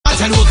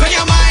and work on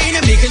your mind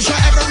and making sure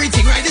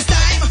everything right this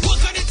time.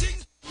 Work on the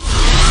things.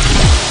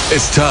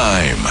 It's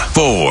time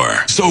for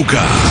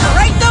Soca.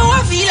 Right now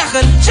I feel like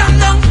a jam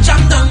down,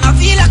 I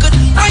feel like a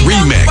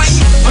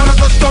remix. Wanna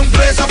touch down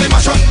place, I be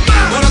mash up.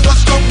 Wanna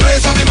touch down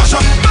place, I be mash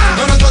up.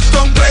 Wanna touch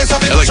down place, I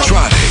be mash up.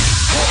 Electronic.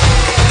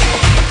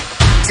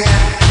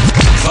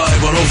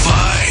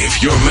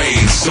 5105, your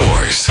main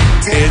source.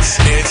 It's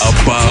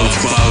about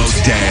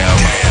damn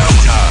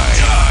time.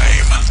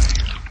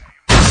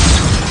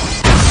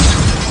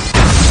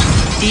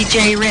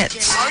 DJ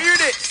Ritz. How you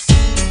this?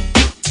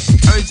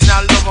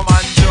 Original lover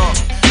man Joe.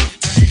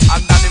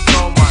 And Danny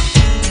Brown man.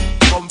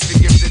 Come to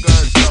give the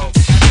girls love.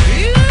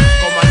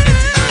 Come and get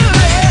it.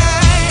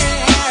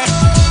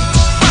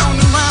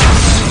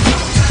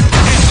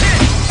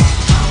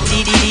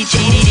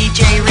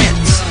 DJ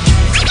Ritz.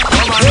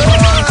 Come on.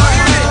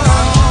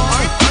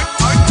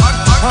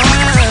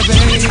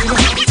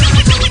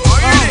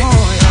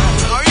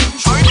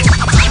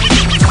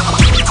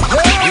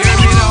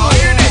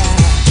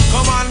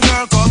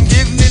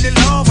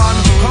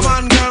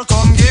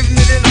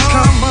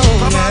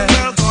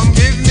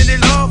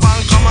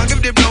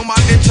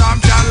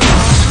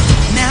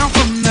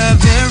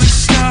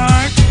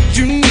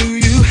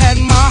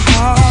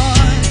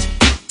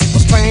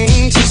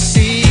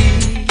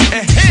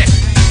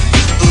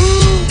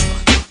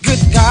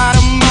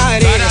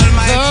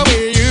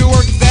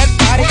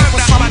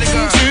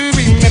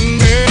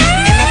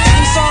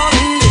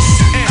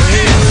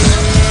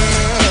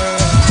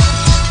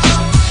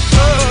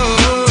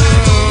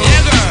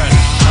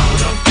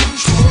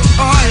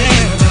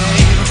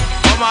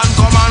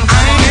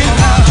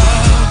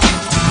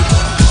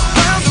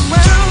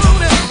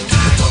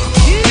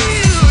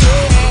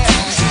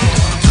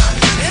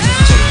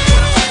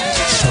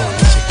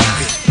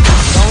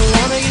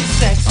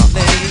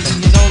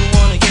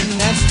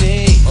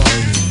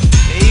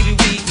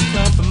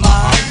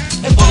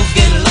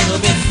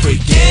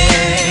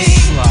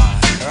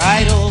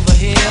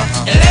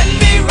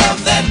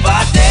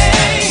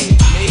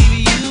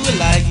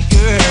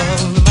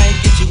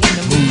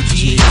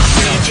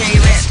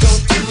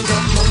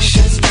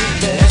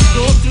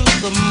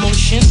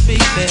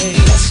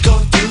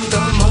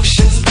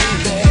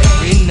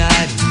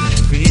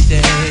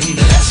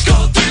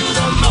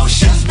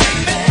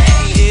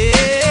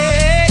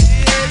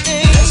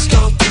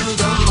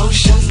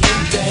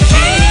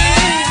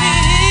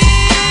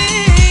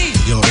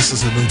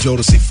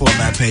 Jodeci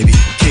format, baby.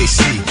 KC,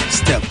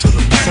 step to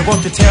the back. So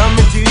won't you tell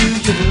me, do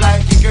you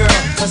like it, girl?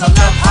 Cause I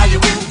love how you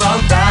move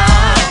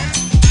around.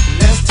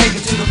 Let's take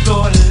it to the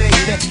floor,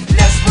 lady.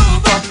 Let's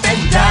move up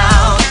and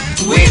down.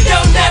 We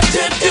don't have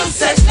to do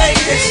sex,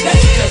 ladies.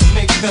 Let's just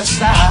make the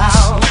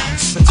sound.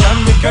 But tell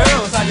me,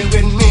 girls, are you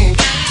with me?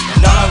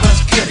 And all of us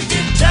could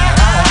get down.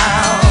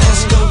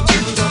 Let's go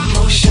through the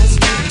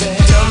motions, baby.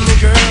 Tell me,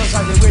 girls,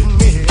 are you with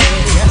me?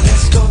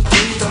 Let's go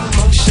through the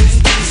motions,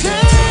 baby.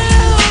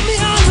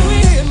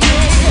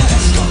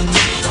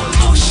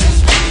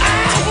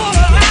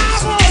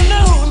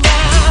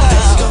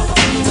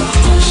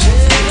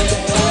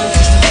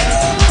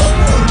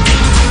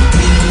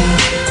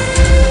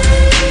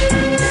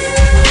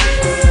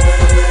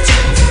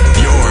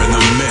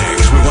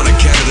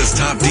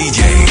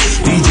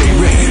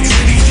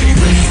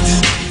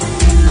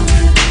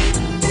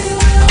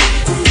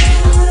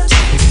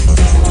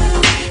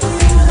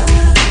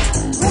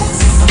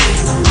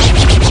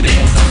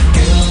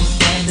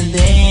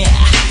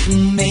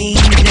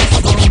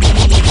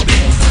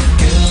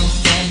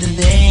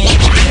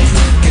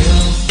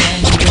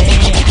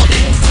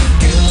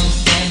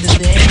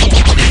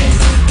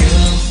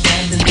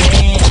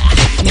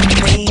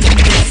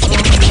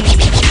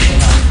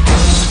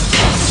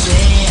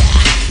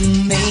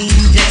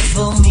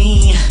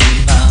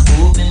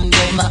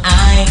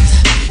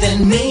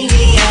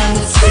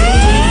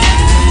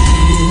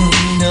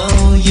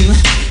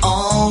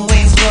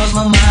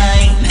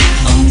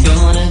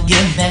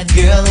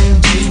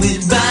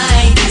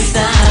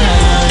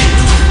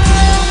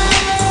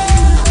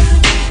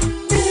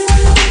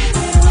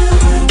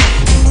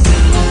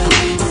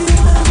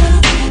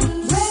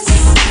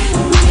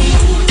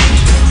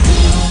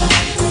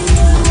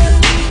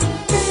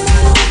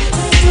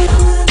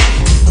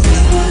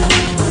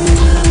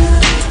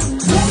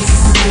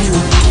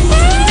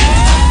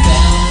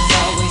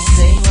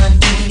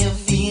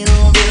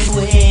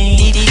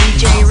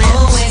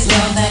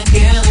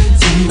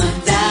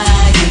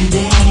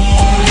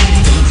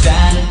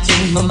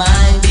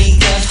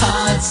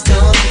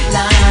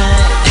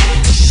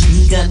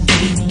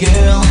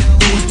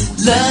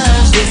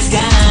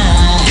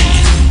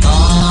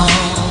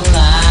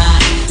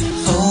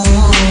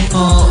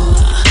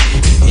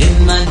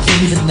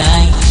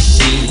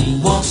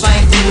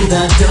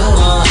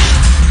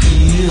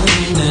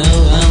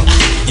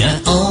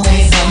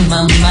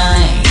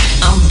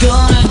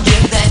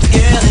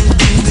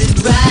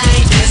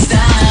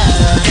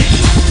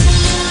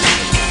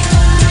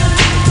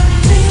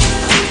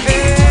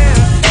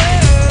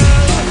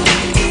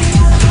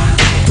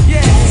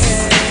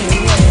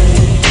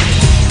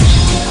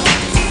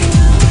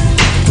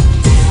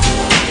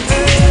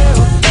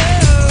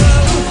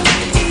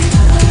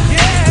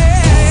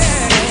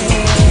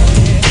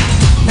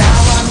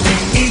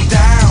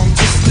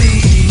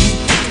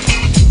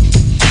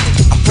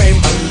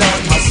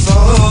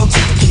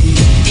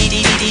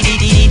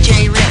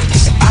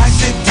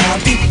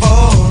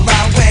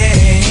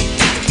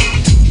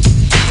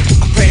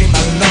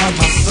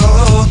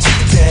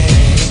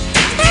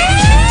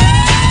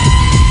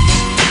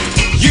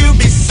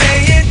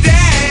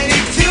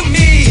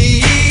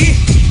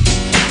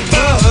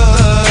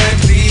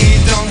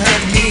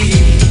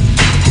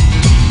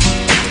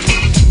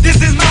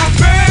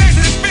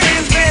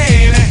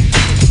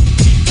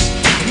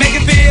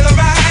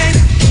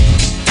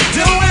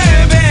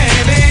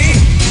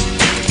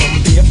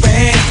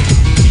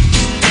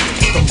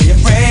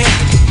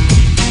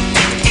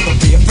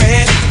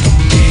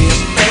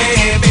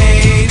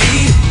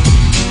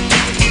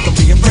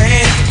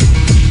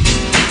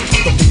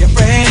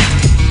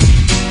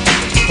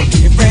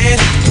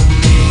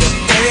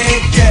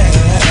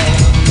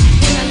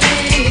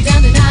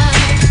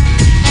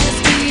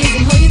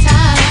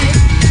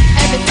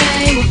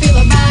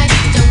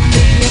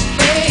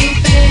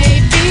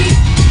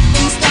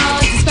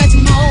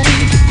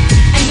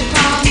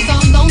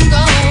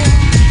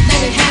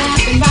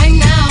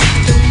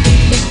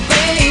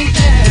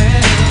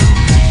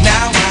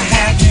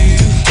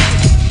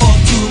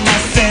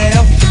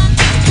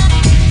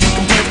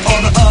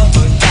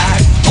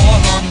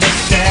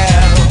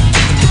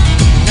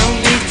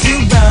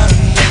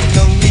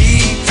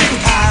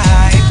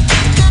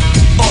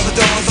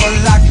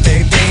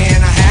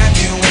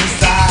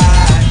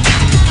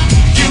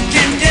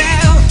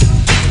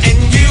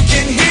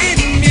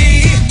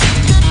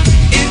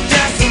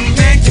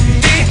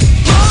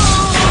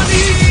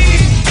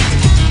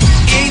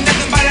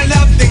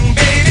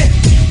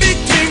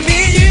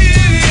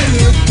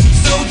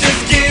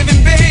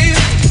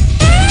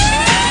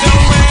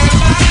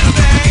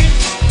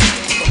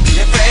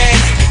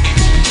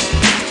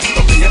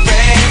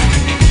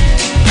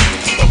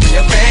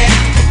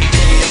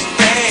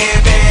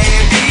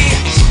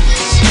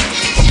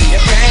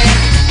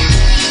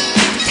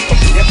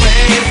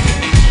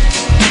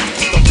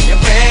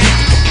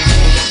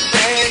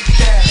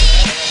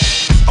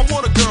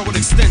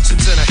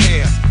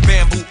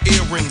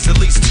 things,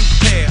 at least 2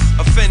 pair,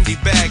 a Fendi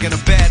bag and a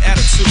bad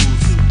attitude.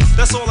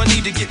 That's all I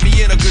need to get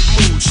me in a good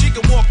mood. She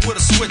can walk with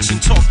a switch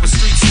and talk with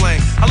street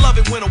slang. I love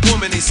it when a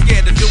woman ain't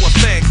scared to do a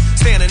thing.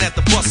 Standing at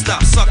the bus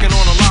stop, sucking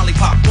on a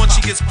lollipop. Once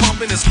she gets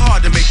pumping, it's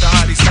hard to make the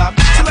hottie stop.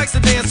 She likes to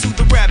dance to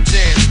the rap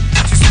jam.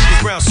 She's sweet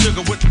as brown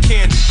sugar with the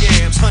candy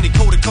yams.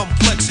 Honey-coated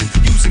complexion,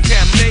 using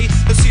Cabernet.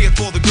 Let's hear it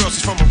for the girls,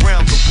 she's from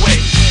around the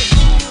way.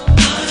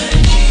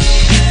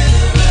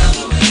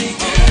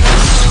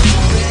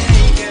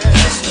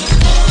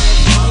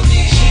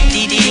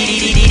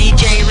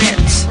 DJ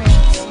Ritz.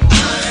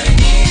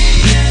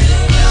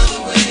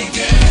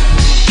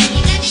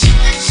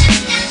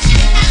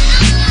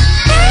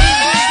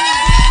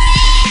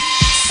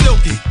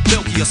 Silky,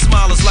 milky, her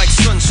smile is like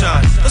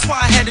sunshine. That's why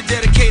I had to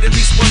dedicate at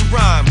least one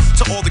rhyme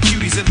to all the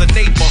cuties in the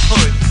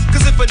neighborhood.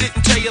 Cause if I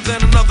didn't tell you,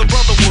 then another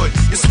brother would.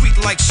 You're sweet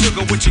like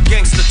sugar with your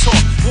gangster talk.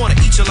 Wanna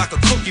eat you like a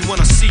cookie when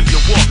I see you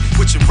walk.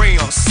 With your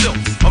rayon silk,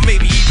 or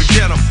maybe even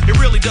denim. It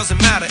really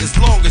doesn't matter as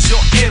long as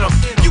you're in them.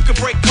 You can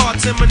break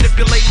hearts and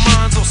manipulate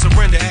minds, or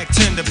surrender, act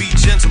tender, be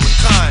gentle and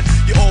kind.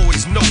 You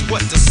always know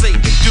what to say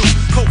and do.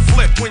 Cold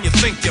flip when you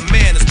think your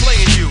man is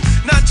playing you.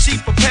 Not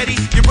cheap or petty,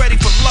 you're ready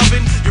for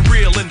loving. You're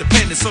real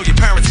independent, so your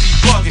parents be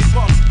bugging.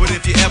 But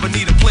if you ever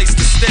need a place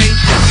to stay,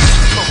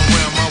 come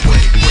around my way.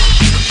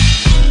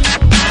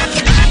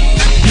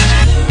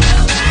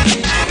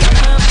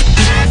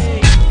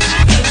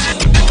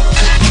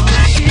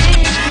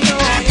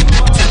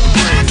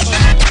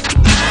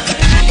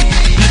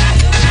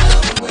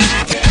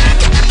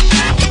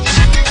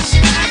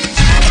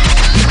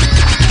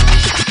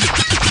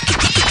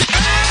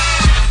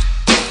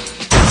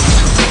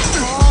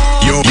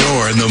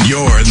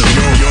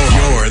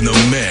 You're in the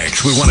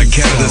mix with one of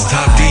Canada's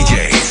top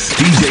DJs,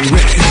 DJ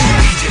Ritz.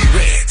 DJ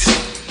Ritz.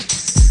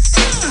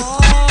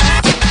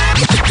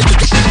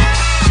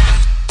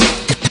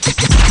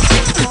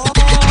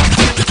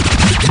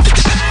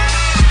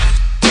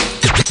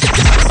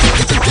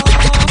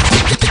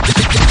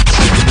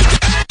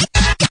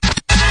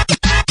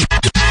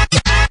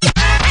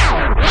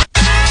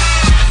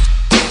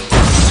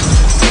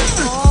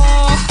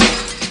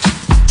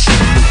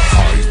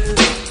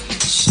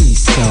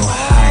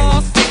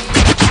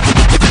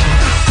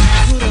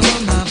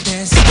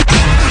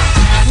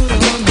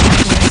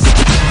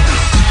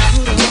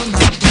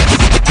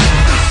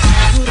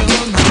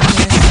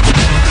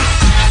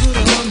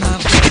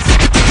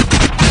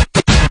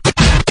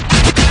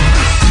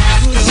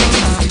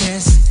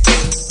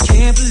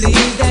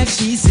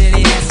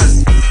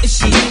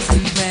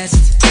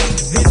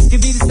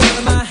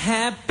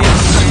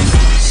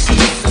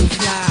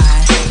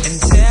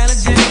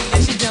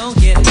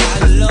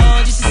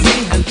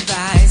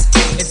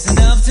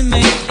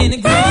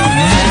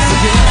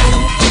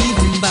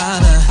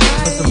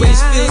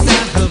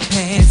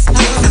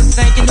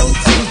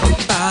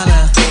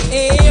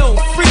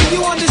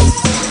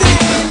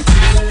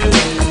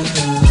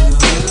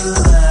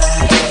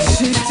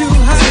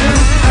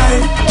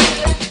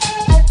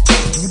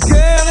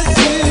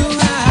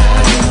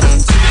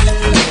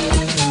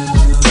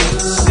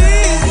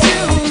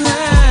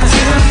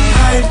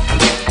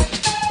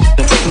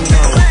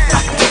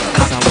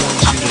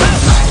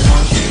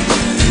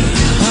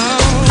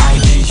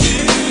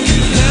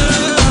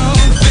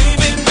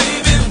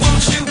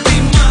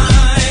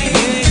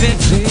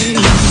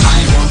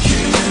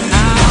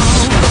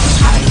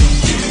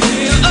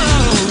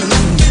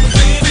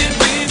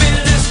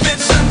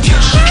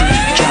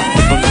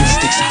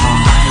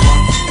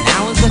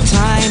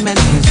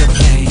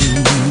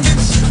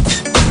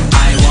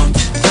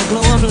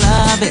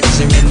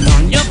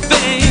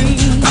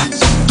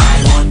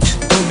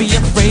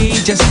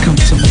 Just come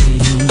to me.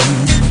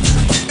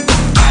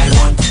 I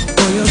want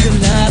all your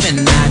good love, and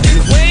I've been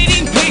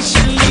waiting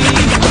patiently.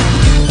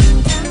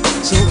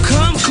 So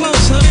come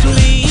closer,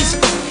 please,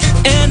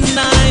 and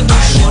I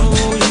will show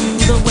you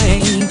the way.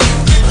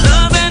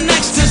 Love and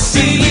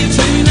ecstasy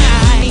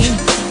tonight,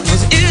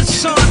 'cause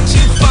it's hard to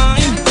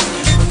find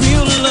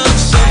real love.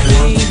 So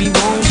baby,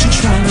 won't you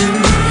try?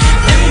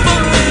 And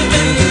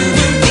forever you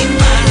will be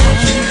mine.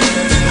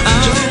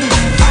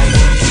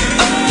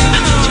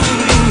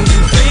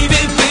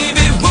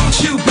 Baby, won't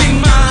you be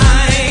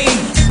mine?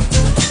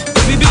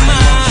 Baby, be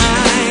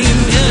mine.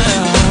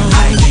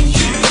 Yeah. I need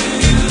you.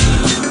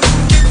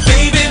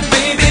 Baby,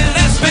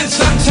 let's spend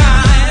some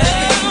time.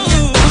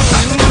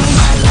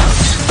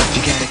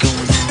 You got it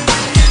going on.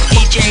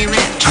 DJ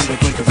Ritz. Try to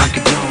break a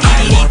record down.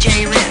 DJ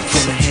Ritz.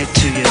 From the head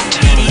to your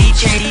toe.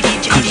 DJ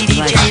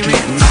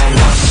Ritz.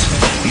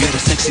 You got a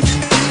sexy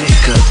move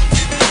makeup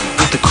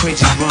with the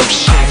crazy rump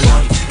shake.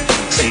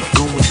 Say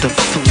go with the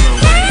flow.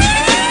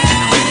 And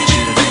I want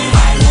you to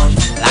know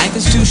life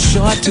is too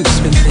short to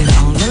spend it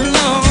all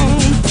alone.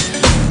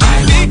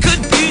 We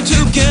could be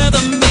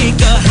together, make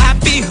a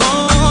happy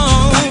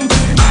home.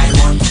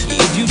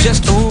 If you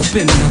just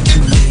open up to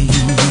me,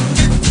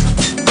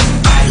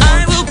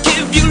 I will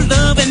give you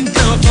love and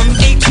love from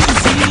A to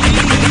Z.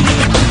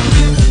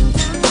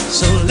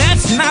 So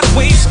let's not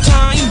waste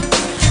time.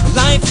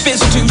 Life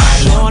is too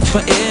short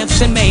for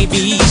ifs and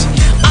maybes.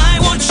 I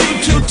want you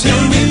to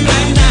tell me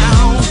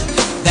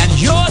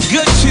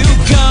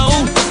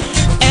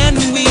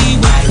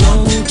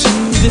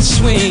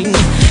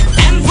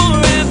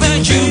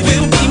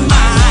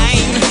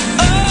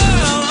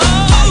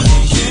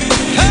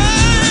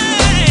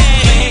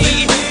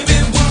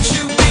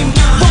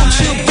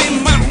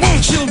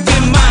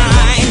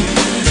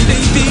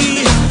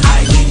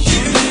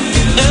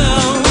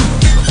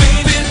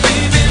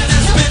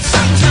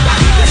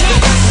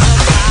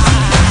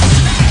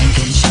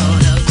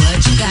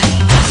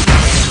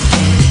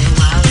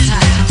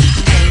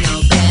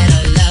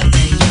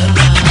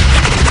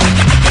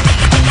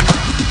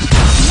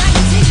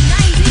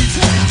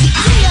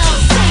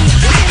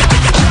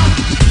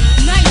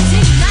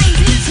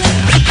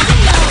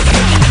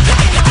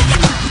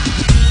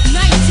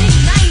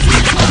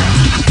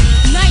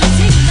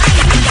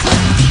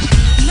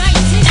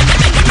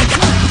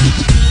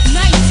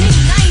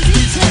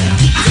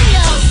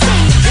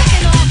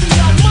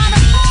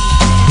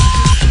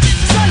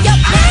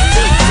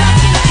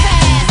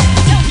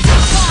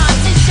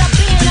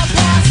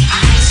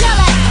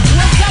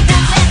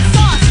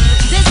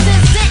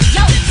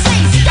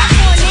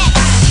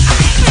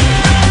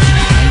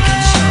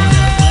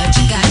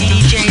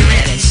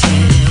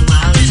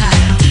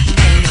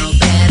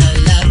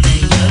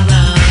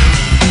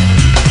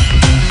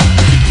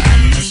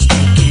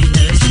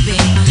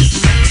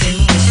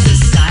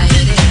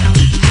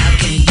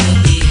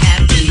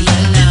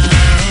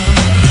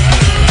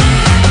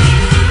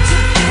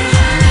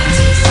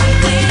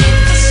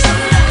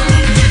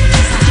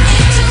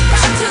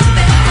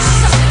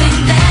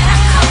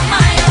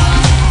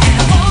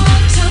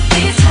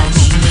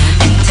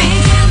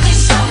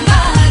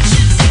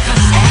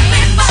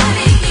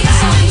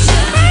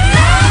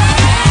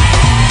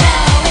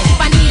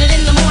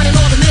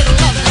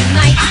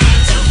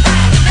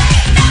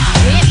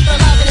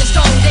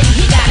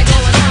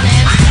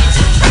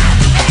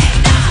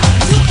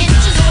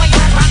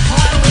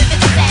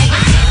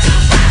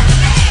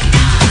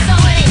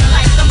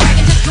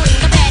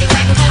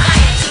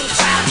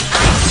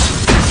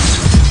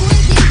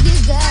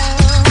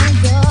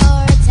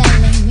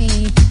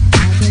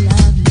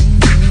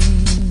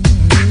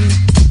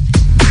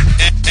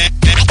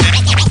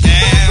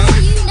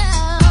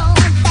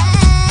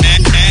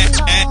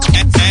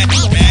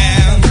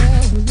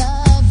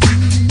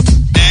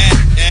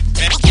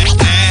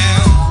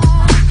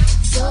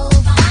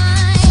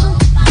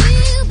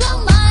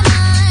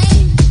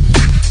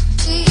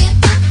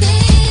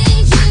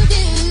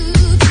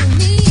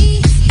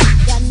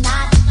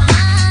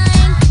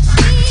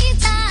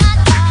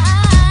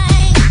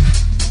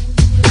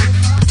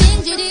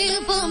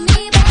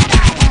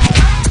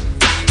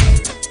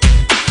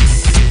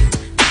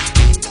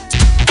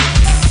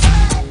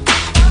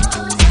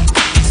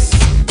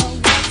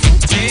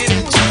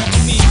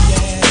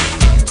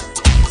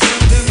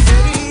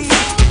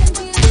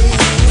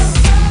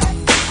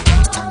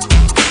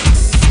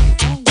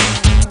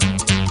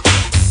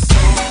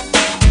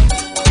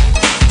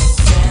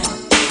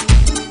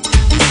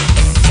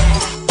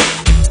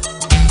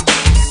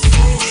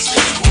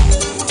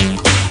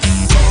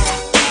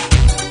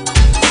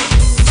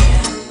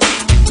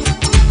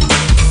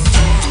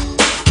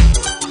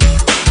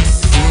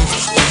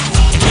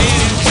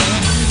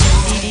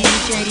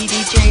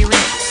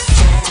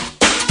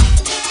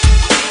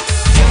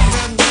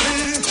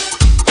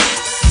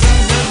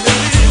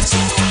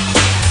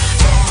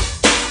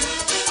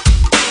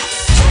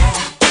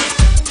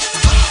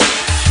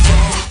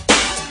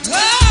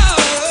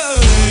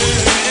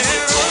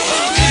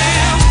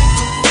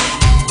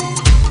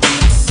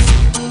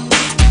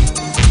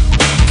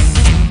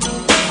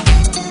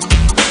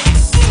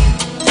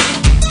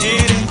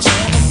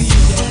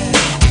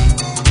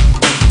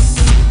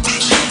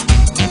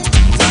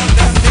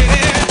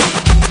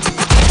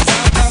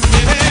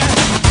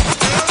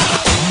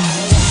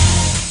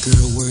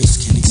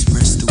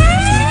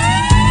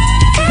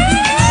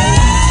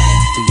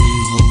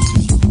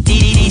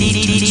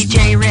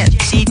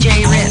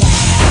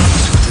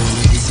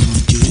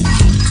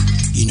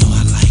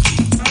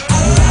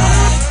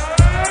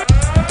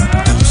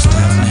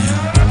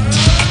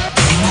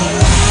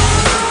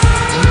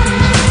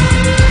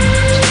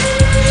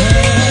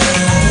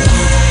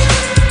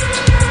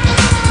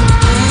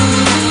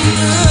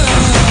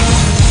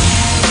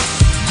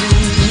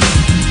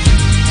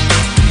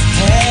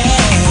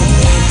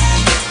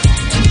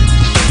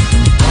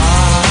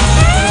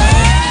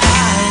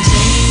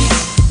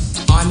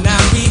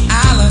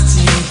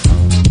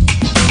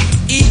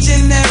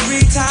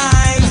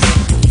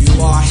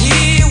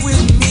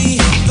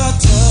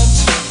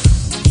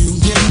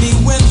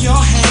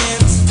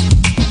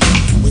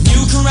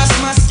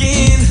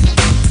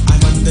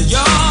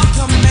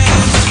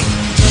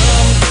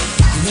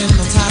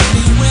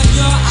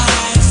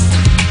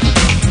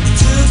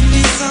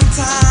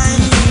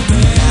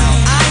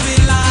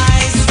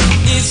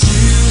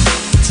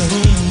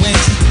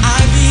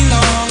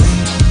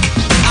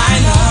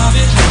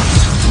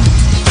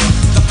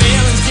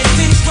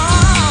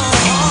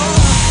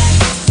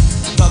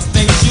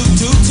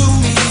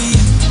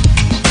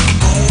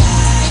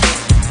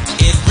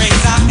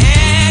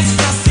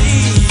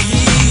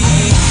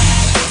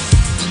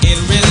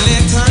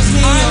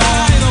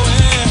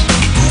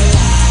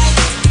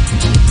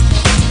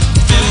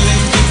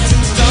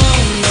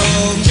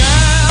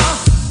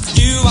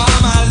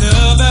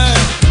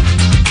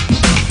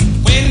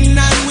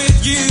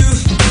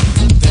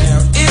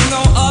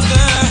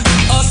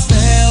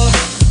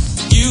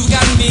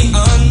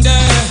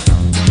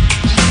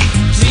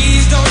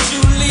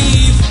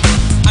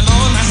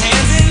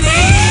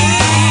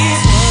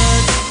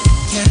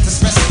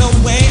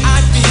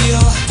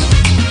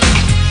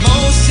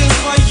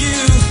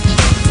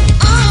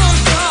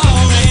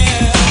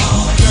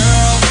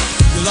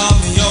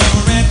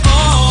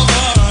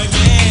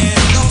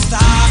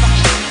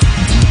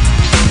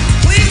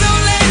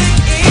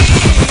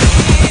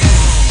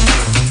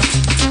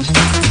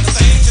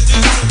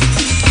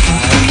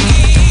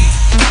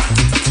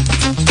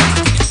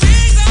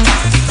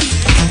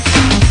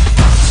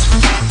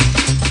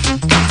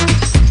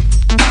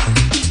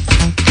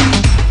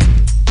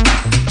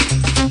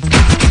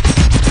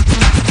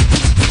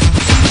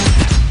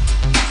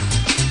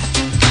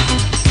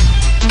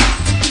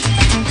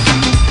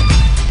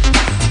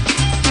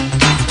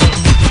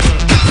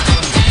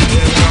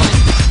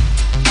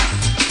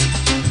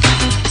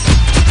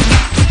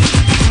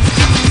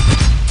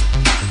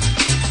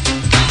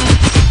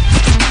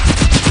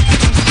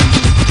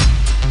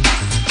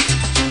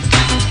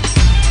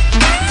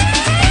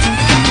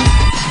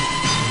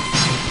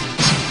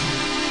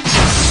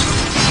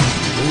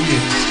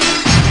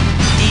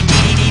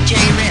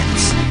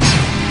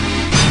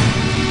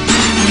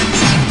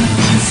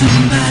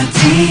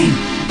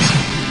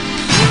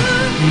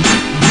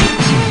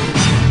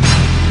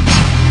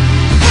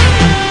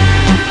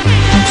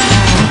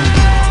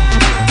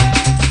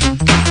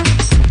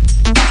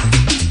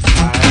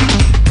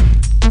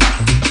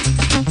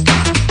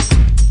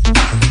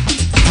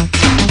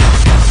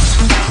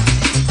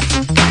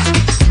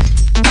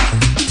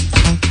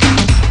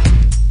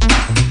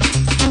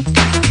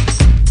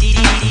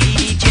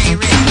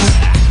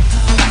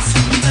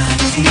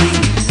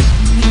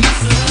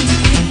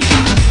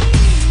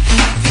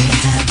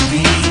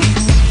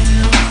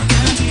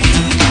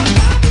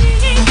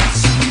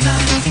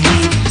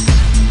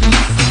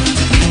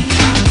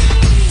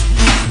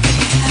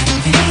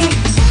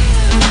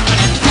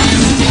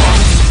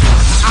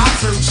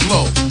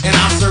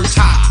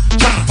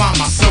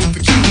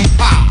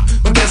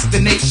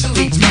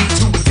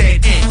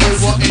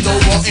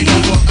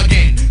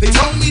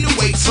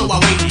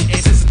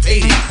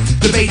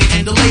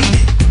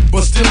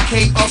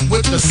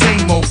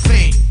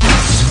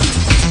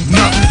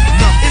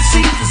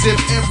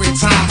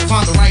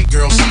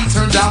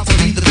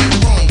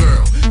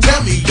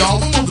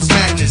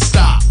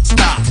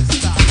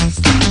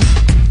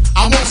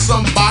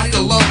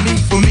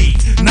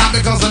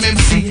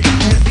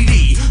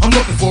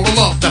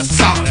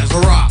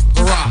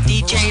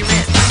DJ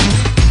Ritz.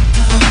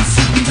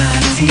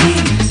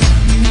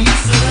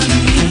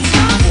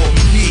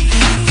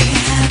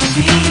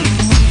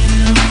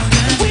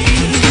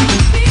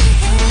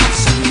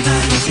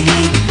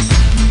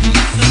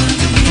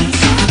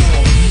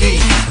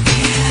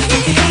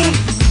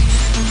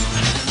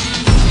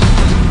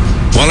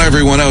 While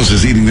everyone else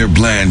is eating their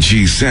bland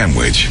cheese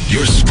sandwich,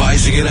 you're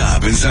spicing it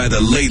up inside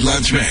the late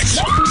lunch mix.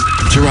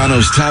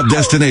 Toronto's top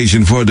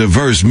destination for a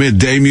diverse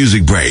midday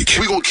music break.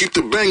 We're gonna keep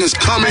the bangers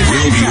coming.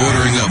 We'll be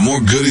ordering up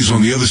more goodies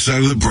on the other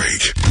side of the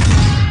break.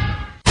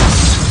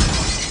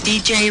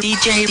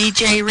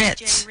 DJ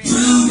Ritz.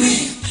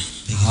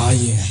 Oh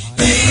yeah.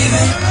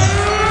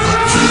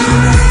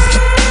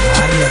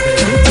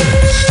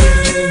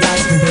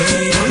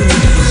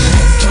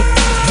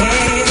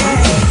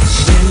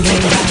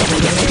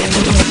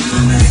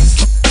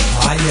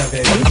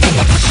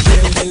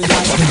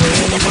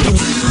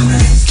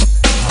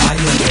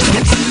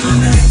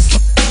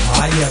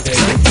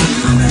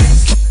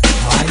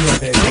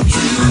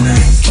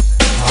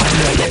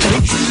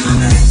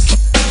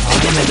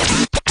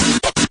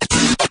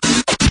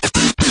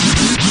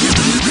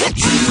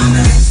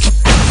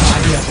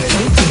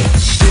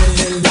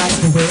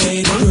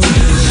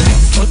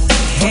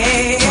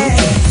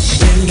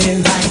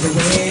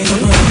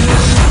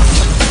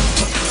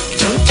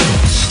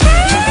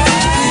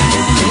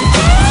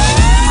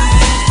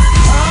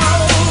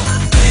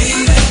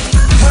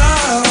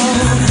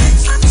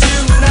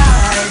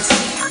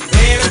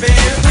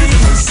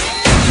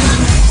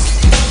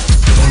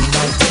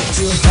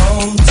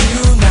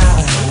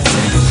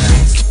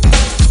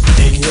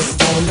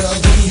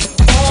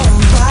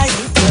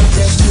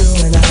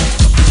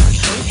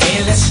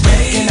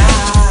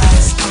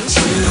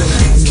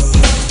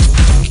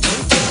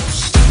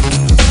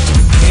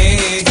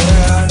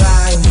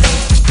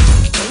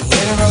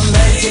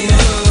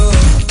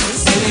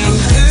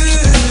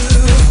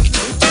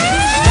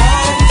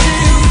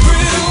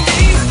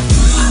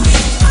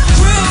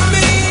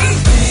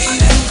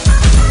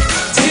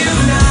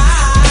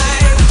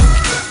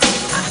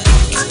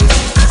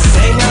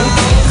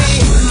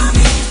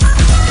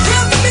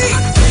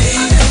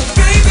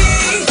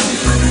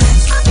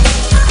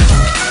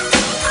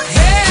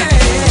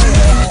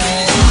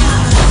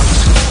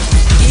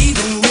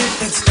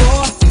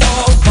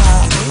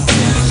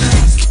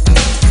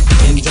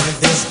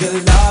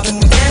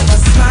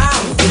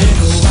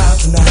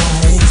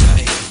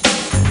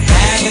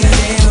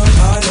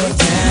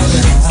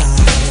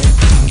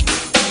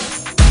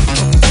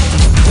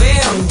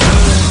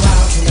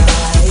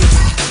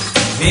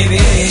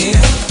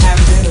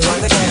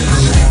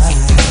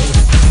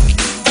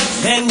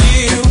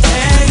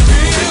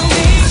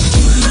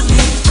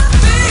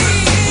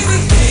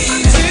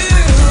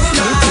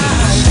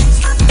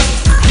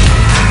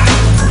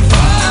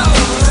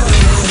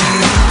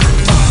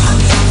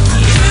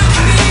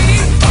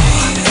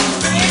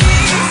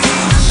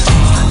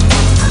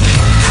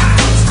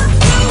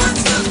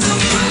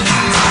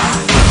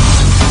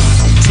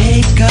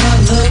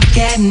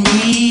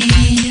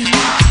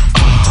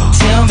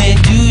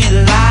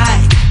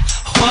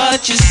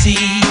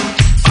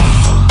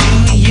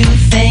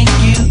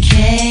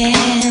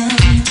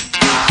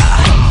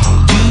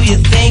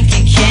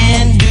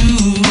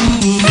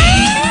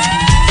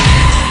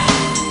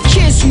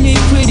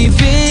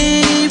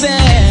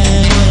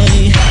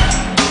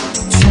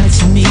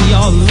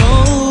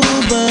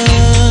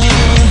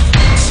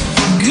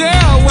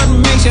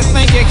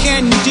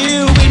 Can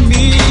do with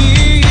me?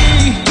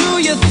 Do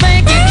you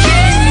think you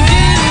can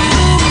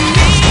do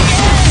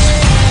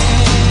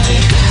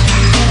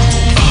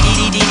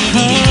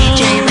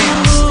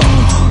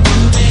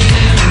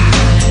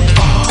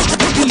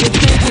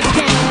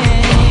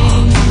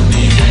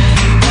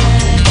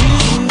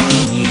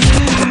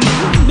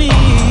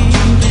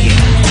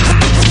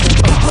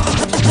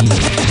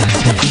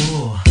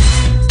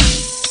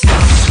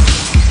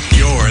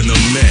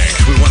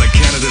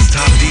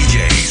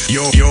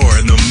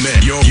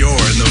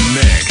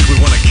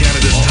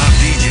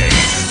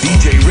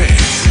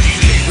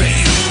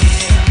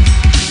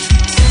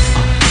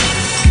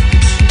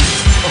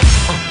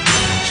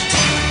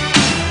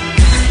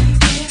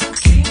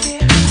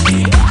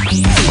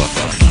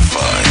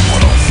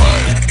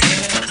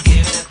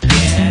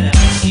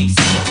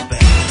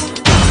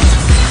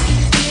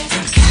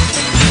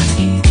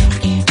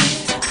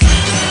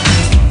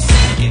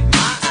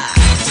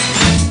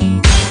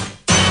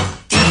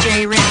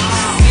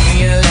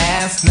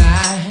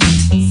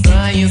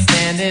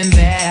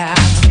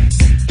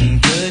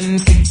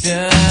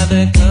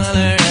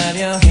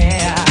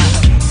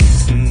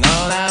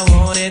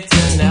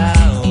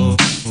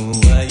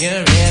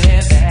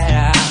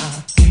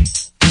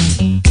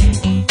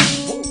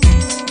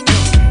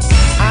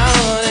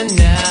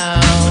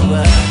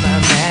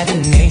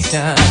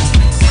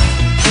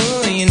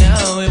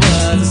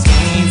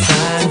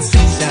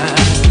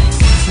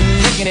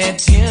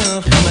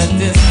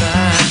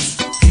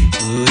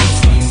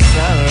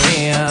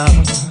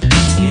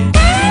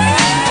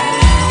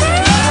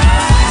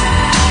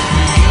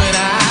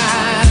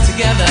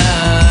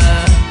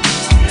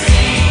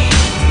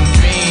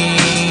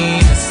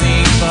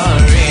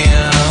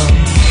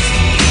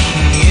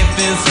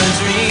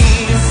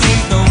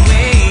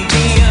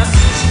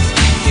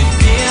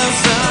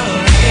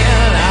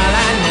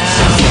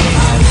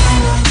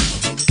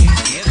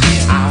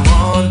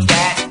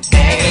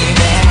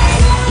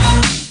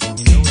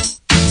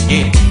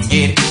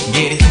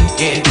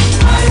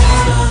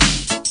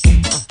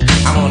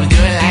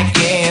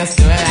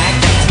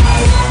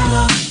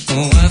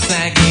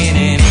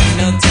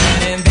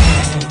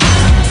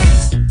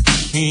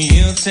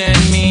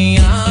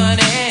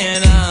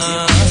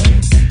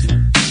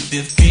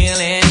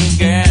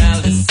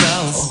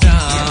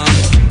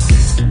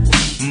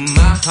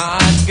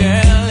heart,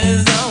 girl,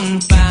 is on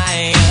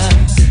fire.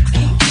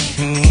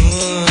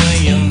 Ooh,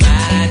 you're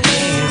my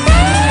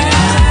desire.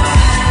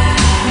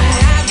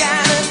 I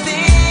got a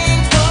thing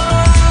for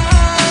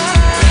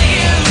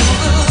you.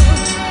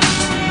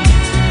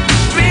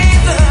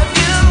 Breathe up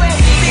you and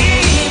me,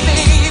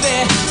 baby.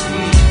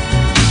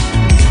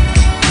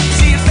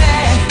 She's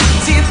bad,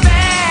 she's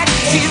bad,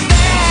 she's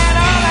bad.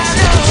 All I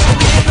know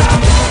is I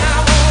wanna.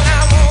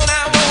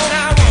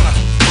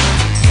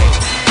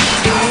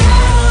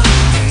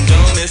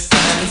 Don't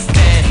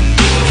misunderstand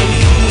me.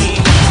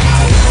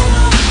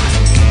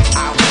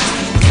 I want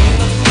you in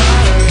the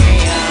flurry.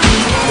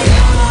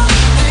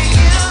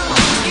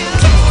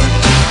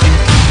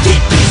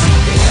 Get busy.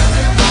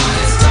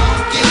 Everybody's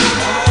talking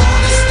all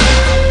this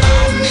stuff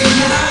about me.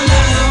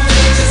 Now,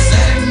 just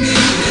let me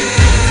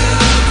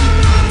live.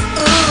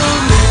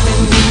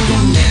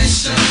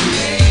 Permission,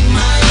 make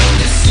my own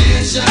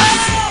decisions.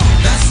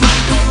 That's my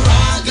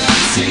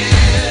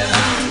prerogative.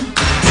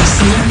 They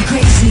say I'm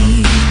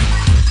crazy.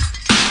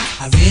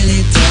 I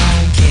really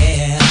don't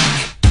care.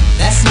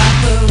 That's my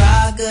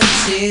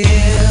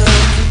prerogative.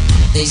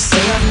 They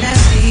say I'm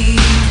nasty,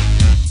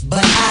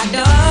 but I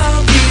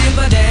don't give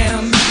a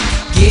damn.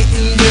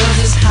 Getting girls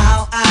is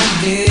how I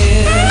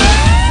live.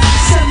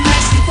 Some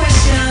ask me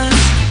questions.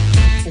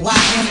 Why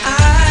am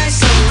I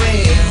so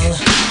real?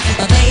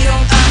 But they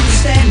don't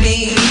understand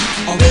me,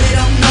 or really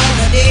don't know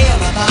the deal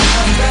about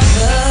a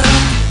brother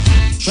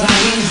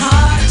trying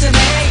hard to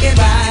make it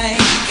right.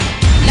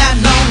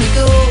 Not long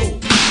ago,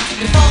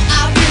 before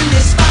I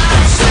really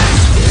spot shot.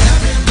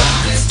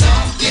 Everybody's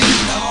talking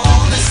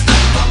all this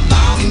stuff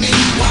about me.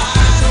 Why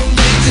don't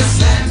they just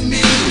let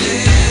me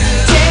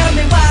live? Tell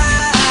me why.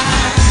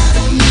 I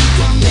don't need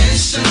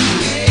permission,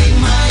 make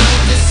my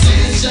own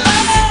decisions.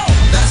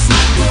 That's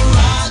my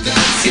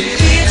prerogative.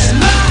 It's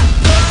my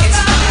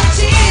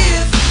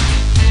prerogative.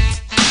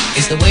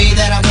 It's the way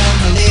that I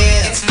wanna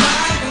live. It's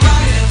my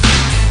prerogative.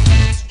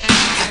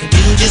 I can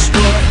do just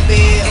what I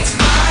feel. It's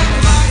my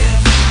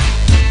prerogative.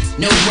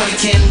 No one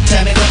can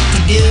tell me what to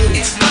do.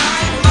 It's my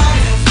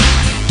prerogative.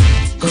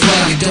 'Cause what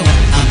I'm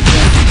doing, I'm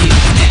doing for you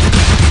now.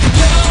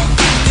 Don't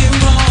get me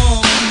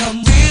wrong, I'm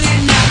really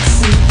not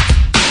fool.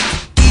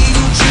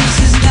 Evil trips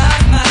is not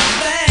my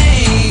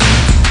thing.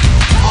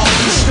 All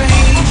these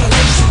strange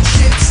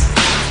relationships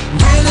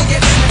really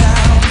gets me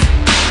down.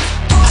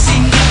 I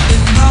see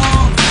nothing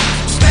wrong,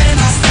 spreading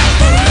myself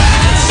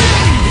around.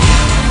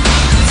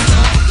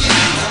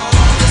 Talking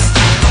all this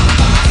stuff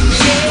about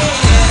me.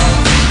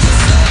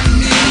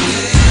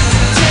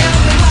 Tell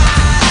me why.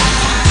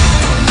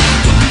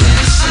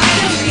 I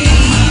don't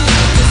need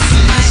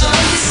my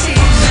own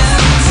decisions.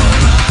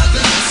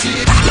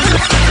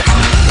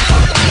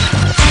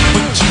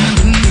 But you've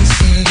been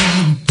missing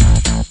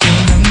in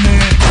a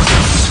minute.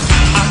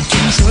 I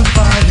can't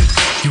survive it.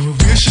 You're a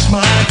vicious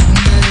minded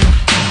man.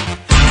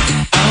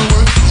 I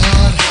work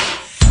hard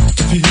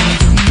to feel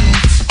your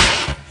needs.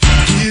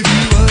 Give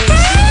you a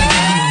lesson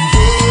in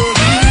what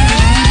it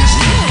is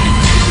to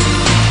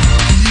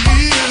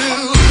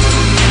feel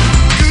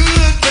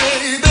good,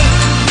 baby.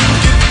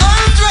 Get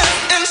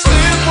undressed and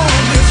slip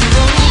on this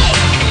road.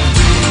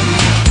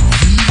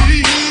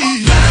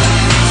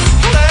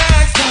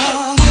 Flags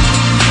down.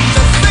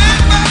 Just sit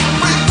back,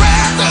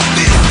 relax a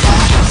bit.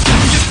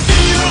 You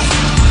feel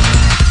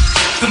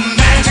the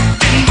magic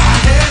in my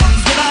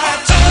hands when I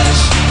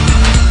touch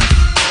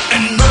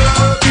and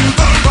rub you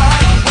the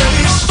right way.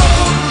 So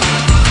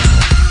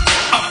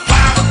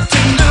apply the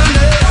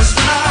tenderness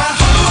when I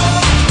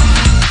hold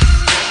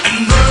and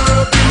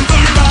rub you the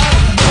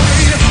right way.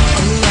 I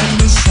like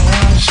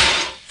massage,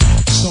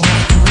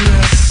 soft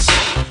caress.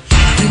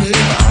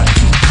 Whenever I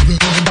do,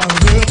 my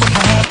real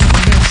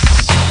happiness.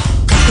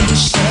 Customer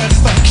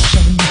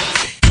satisfaction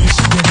is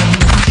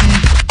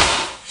guaranteed.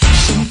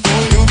 Some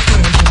for your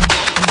pleasure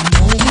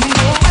alone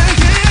over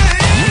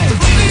here.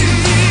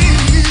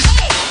 Please,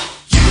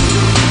 you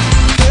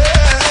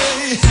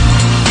pay.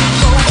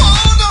 So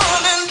hold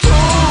on and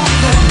don't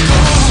let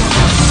go.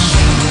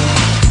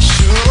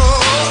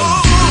 Sure,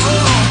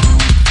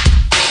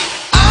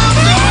 I'm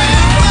doing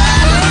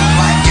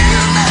right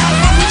here now.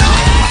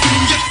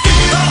 You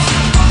feel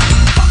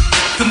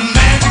the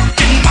magic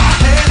in my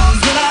hands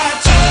when I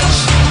touch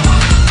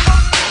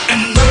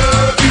and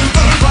rub you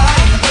the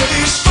right way.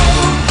 So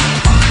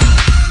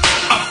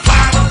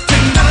apply the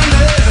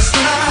tenderness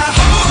when I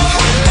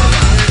hold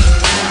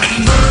and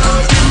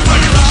rub you the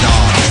right way.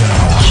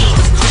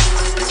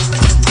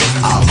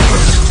 I'll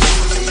work,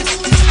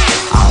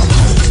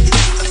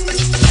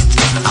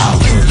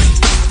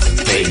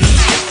 baby.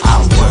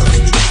 I'll work.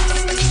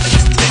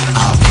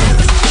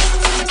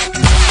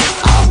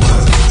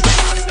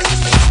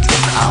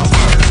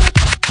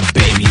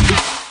 Baby.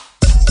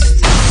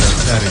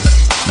 Teddy.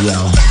 Yo.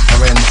 I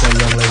ran into that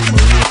young lady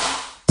Maria.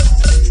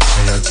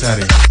 Hey yo,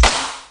 Teddy.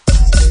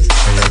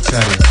 Hey yo,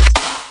 Teddy.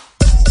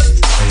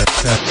 Hey yo,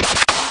 Teddy.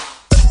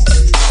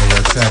 Hey yo,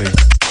 Teddy.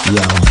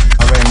 Yo.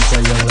 I ran into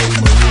that young lady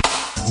Maria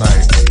last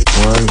night.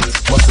 What?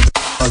 Must have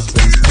been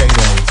husband's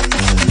payday.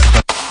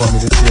 For me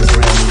to see a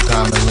brand new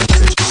diamond link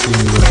that you see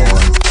me with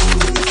on.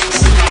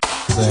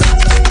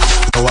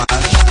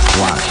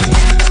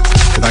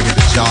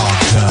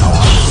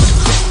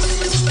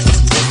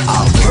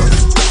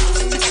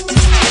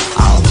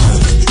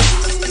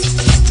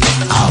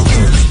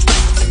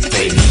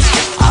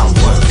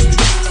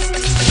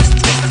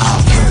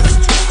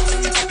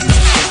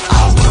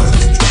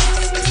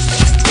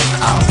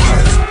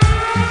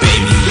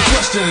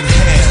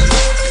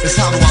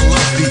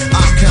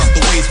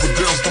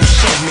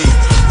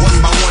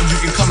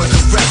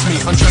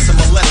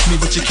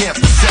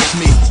 possess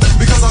me.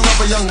 Because I love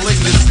a young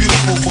lady that's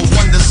beautiful, but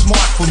one that's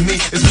smart for me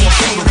is more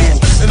suitable.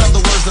 In other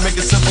words, to make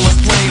it simple and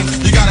plain,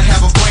 you gotta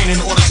have a brain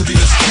in order to be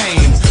this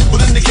Kane.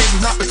 But in the case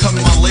of not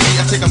becoming my lady,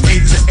 I take them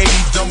 80 to 80,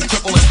 dumb,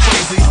 cripple, and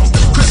crazy.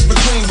 Crisp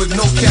and clean with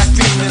no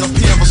caffeine and a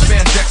pair of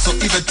spandex or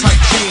either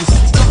tight jeans.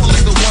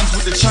 Preferably the ones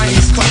with the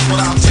Chinese cuts, but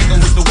I'll take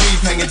them with the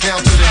weave hanging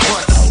down to their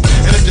butts.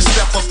 And if you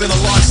step up in a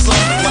large sum,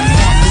 like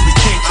Martin Luther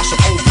King, I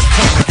should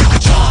overcome and get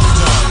the job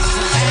done.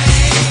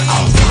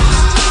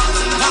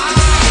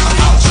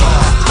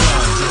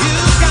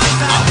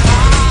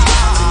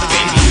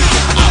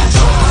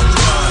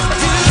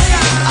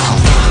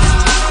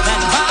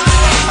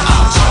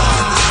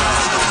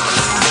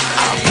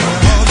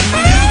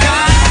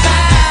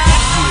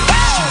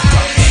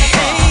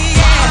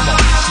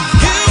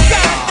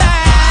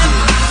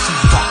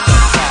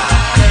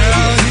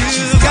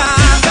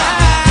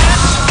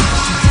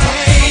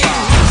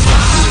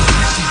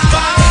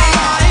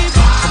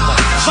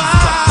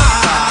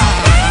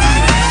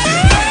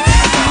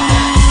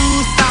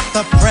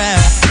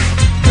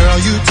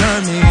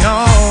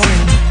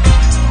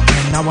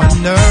 I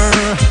wonder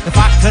if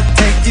I could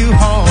take you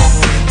home.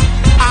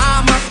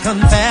 I must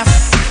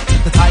confess,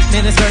 the tight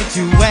miniskirt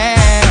you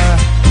wear,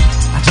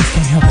 I just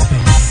can't help it,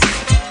 baby.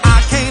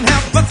 I can't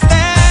help but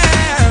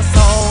stare.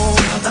 So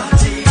tell the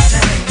DJ,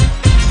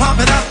 pump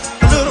it up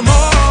a little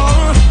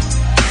more.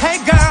 Hey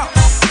girl,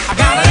 I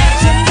gotta let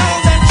you know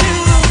that you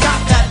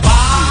got that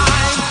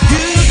vibe.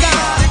 You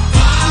got it,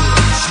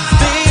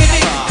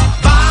 baby,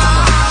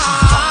 vibe.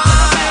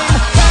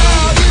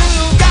 Girl,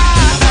 you got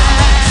that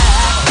vibe.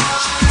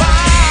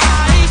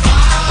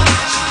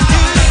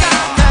 You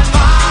got that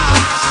vibe.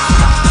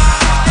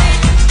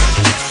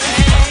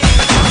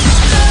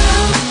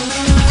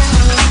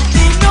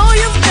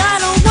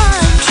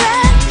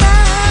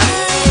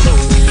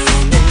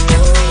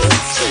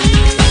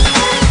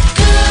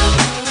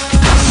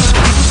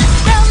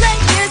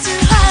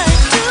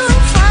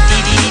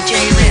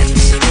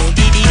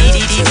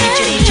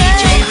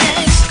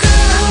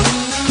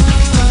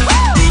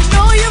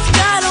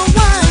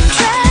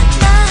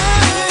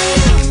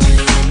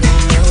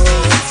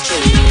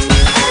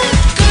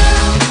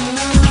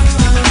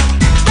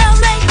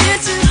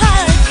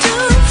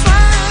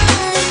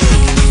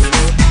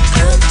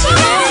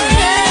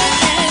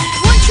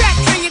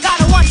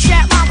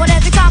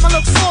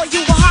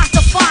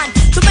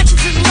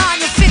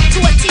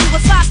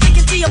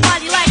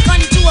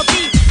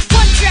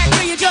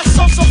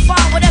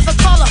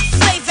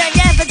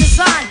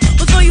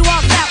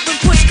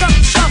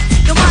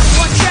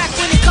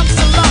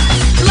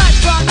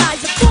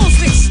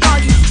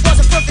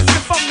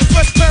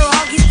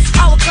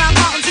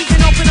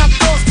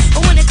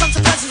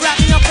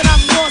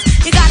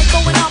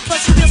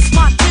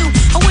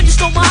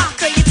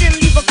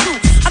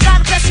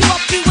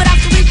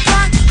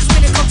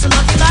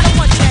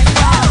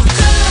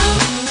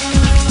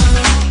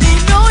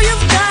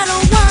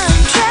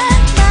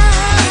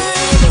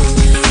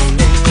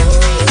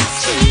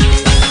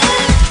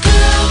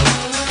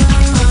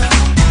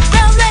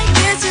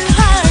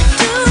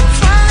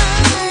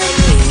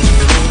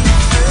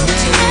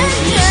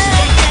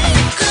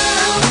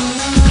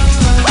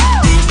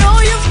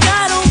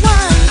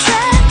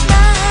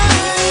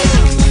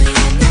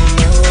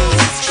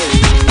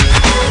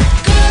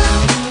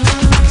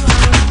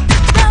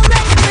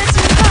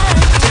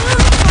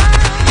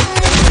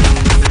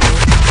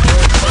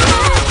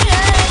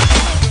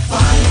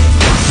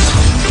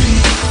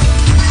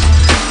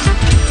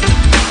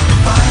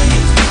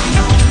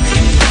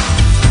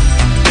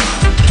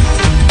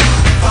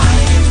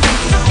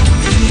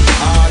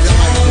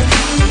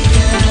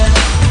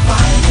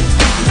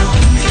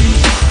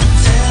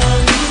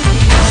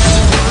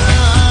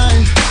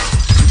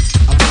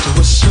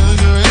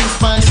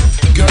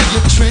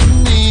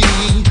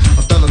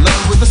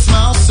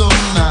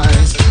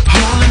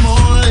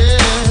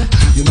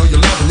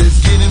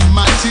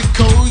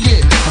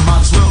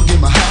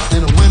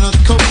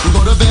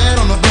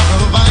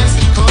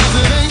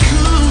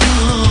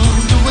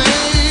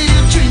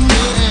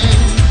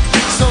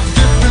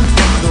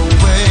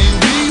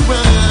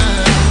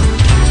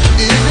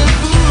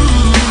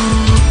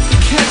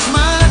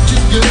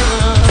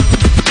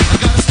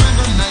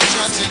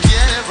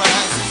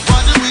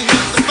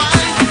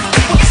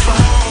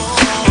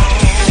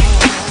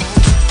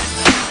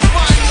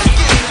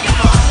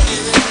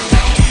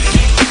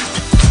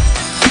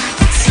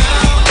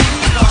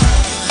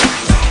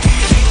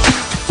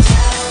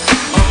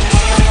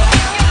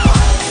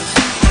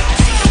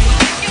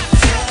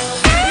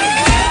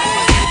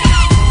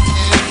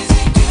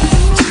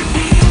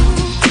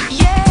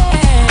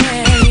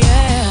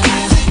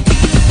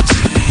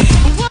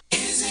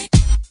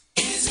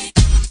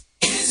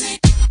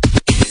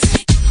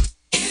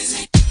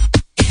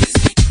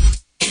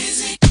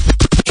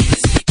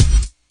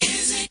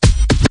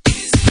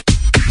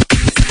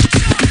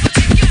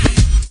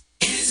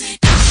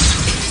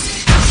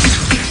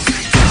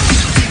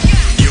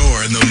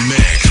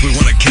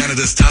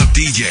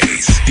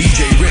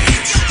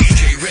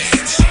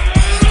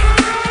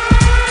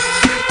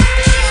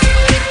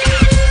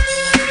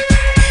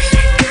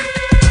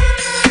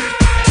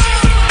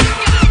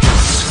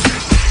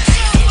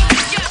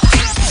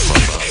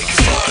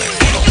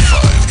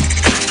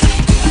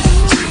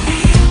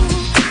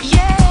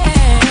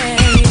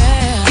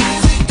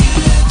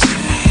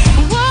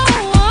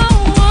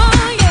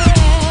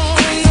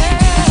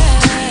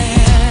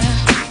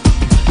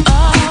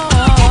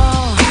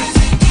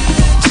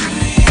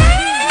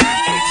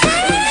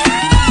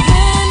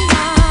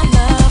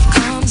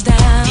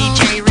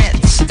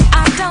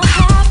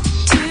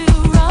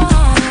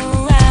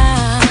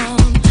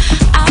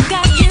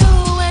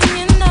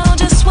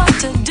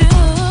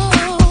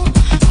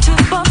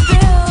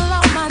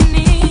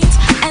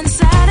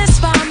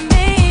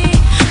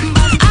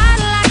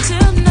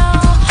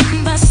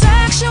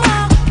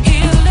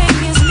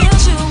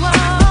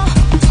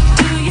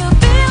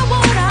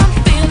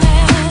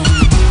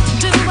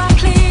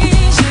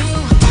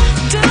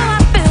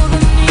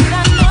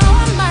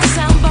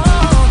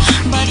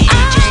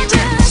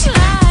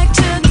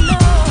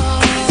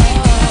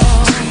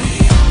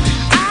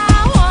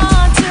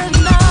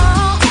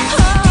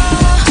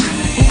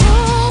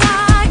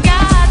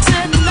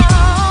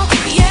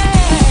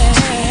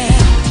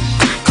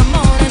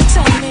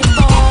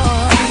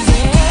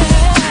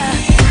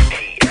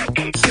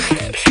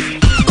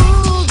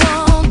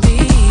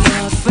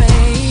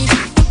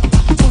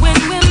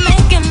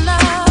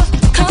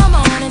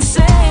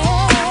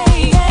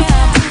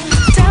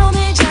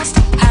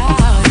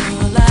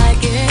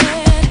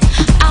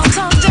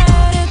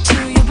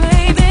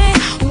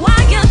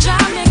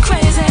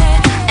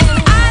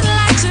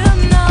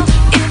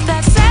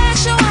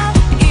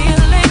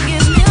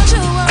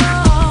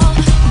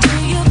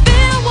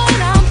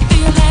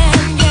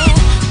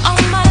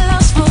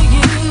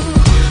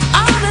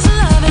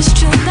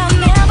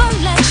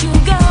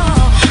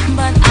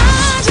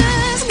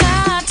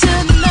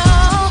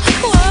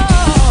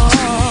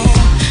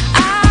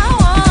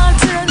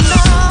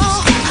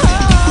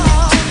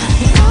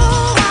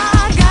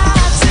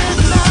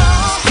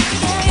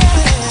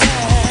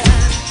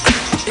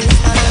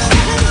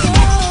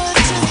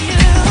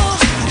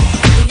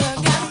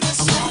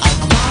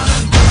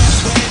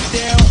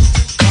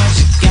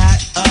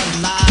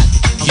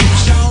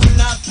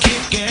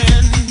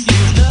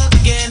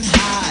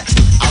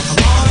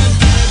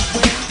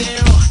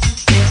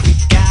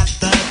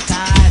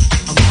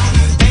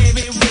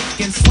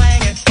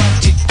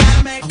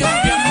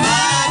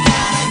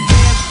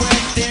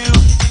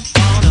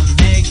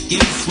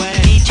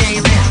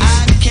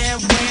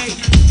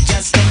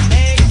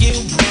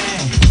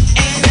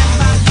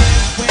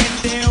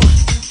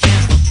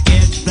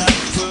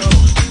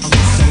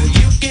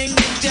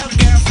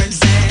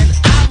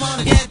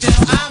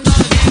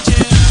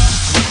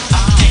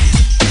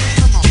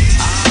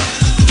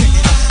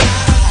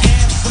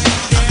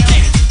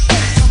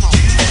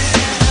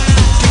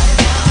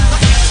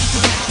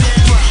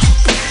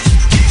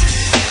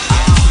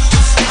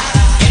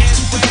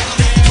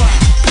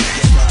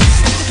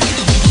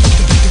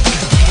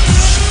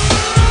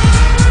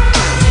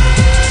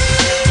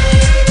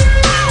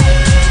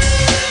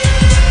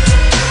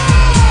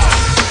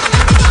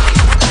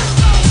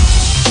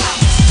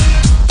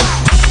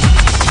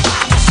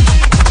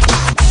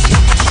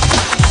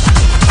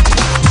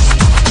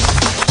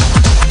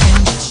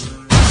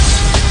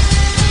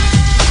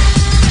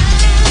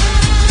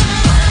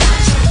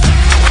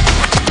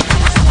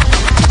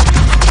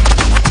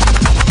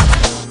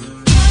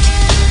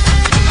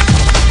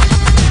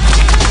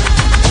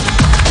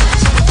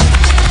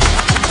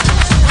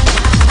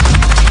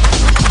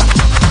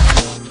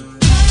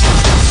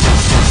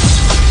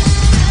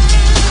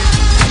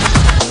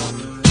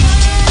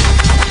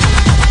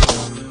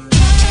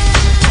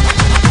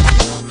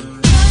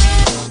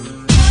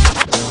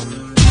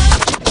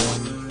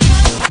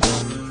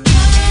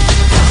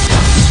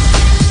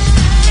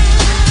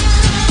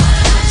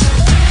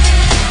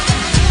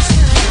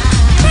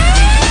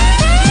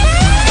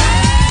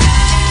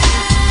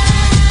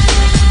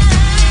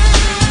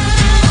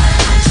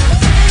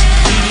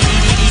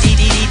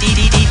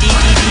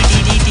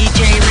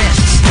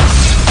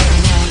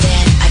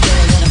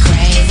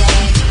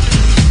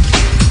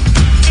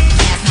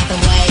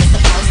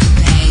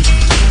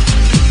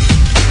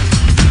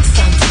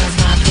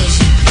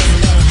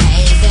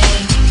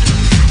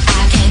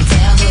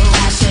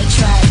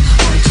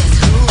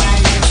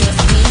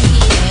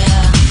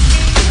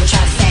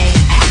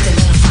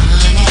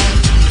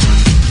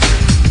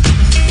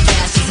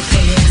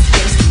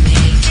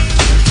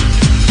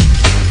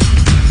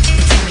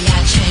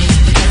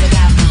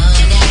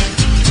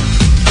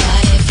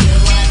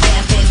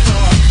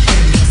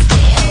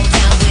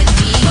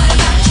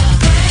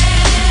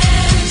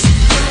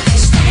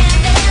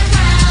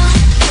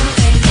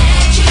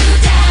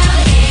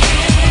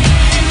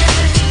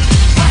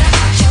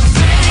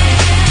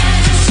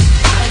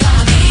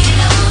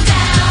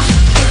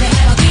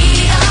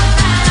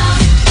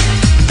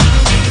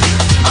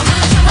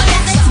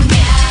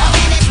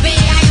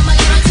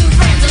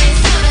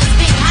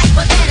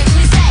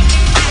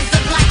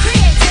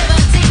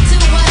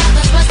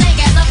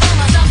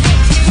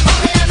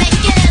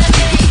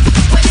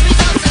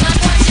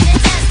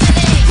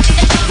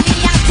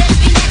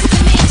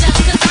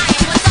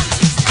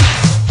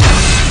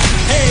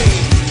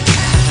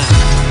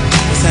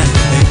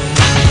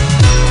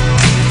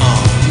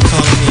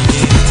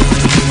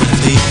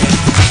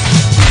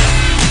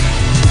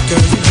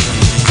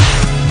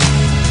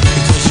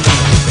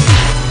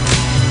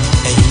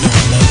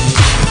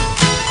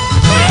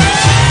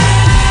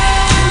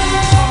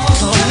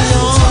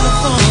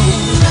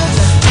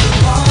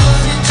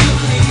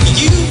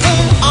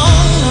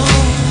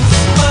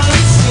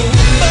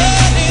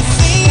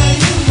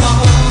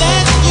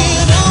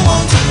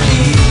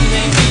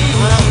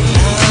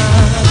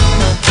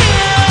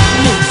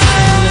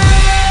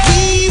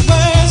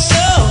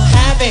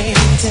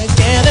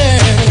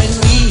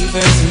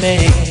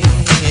 mad.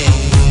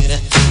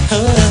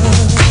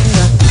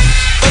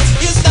 But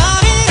you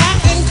started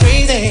acting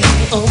crazy.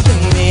 Oh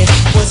baby,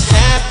 what's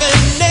happening?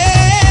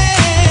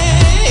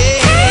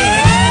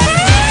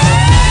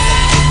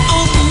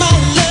 Oh my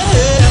love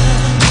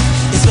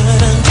is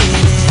what I'm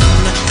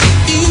getting.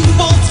 You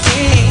won't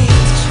change.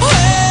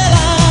 Well,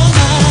 I'm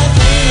not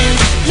playing.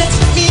 Let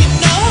me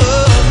know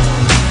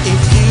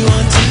if you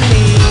want to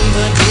leave.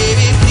 But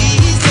baby,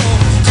 please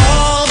don't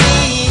call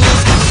me.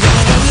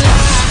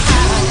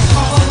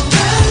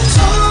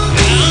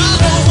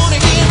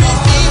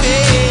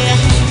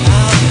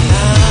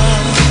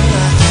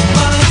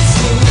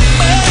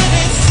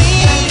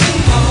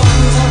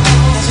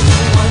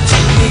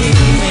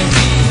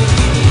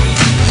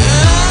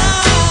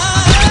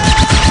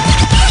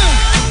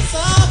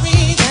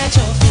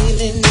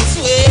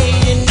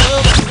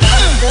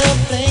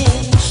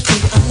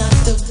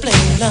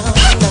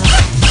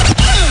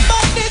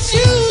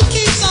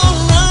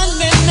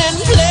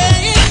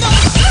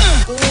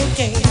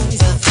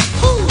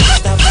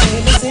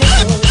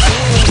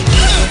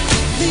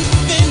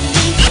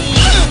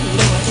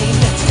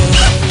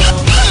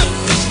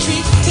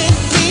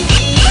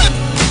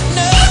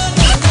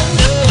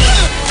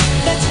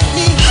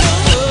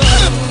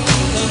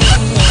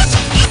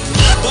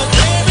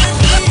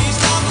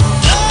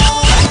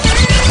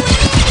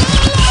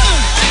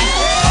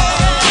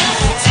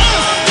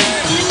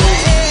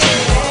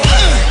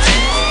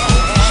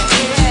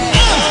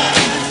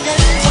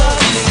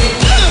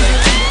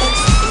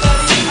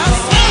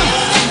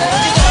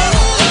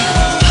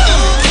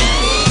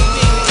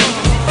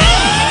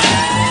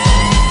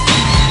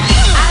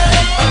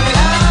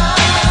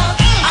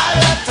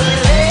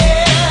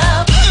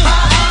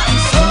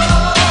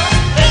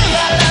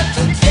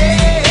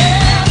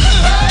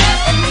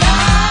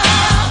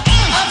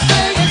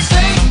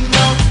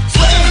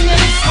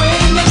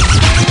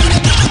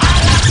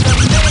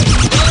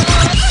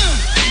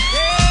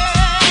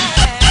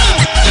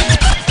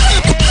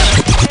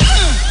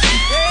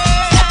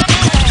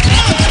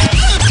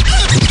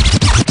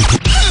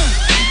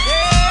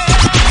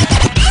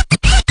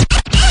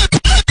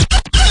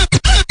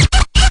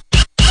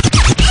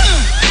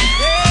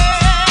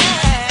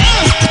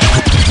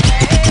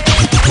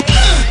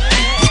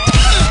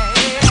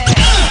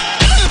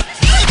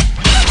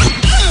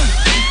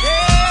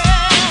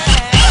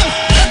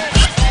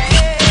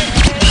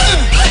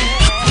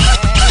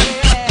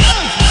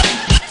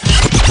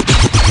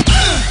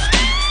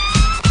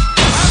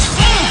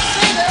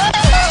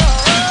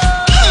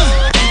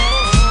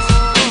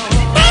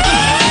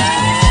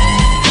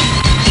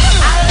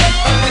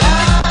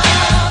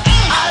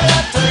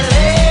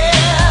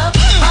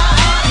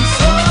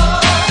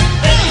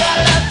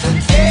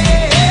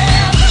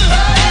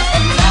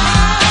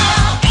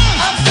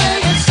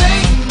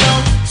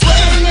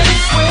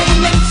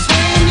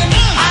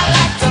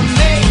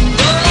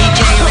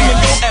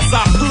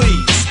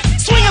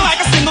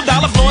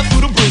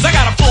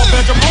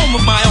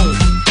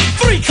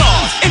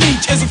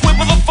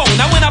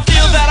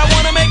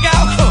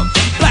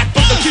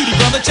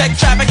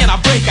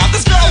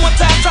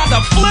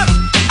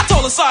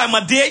 My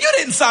dear, you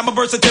didn't sign my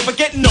birth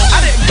certificate. No, I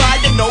didn't buy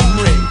you no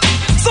ring.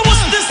 So what's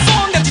this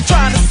song that you're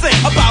trying to sing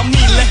about me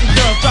letting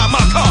girls drive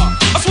my car?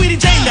 A Sweetie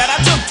Jane that I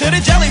took to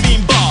the Jelly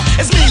Bean Bar.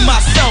 It's me,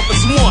 myself,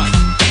 as one.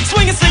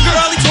 Swinging single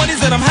early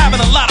 20s and I'm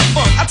having a lot of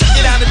fun. I took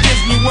you down to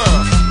Disney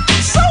World.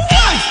 So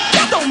what?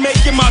 That don't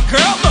make you my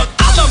girl. Look,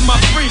 I love my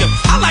freedom.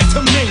 I like to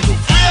mingle.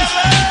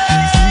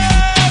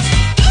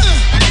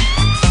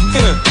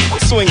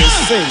 I'm swinging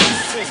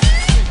singles.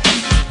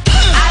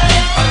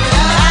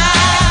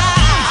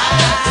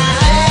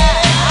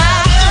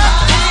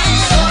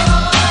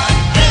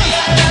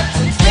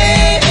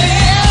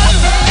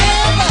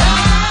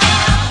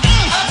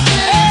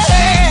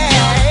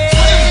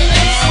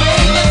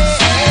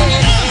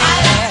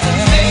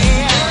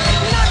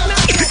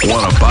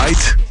 Want a bite?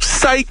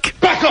 Psych!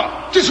 Back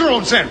up! Just your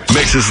own sandwich.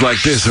 Mixes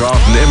like this are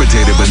often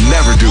imitated but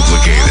never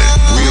duplicated.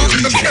 Real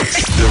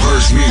DJs,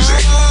 diverse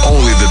music.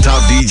 Only the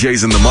top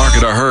DJs in the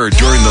market are heard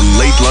during the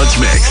late lunch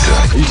mix.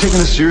 Are you taking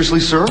this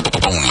seriously, sir?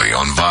 Only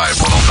on Vibe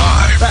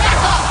 105.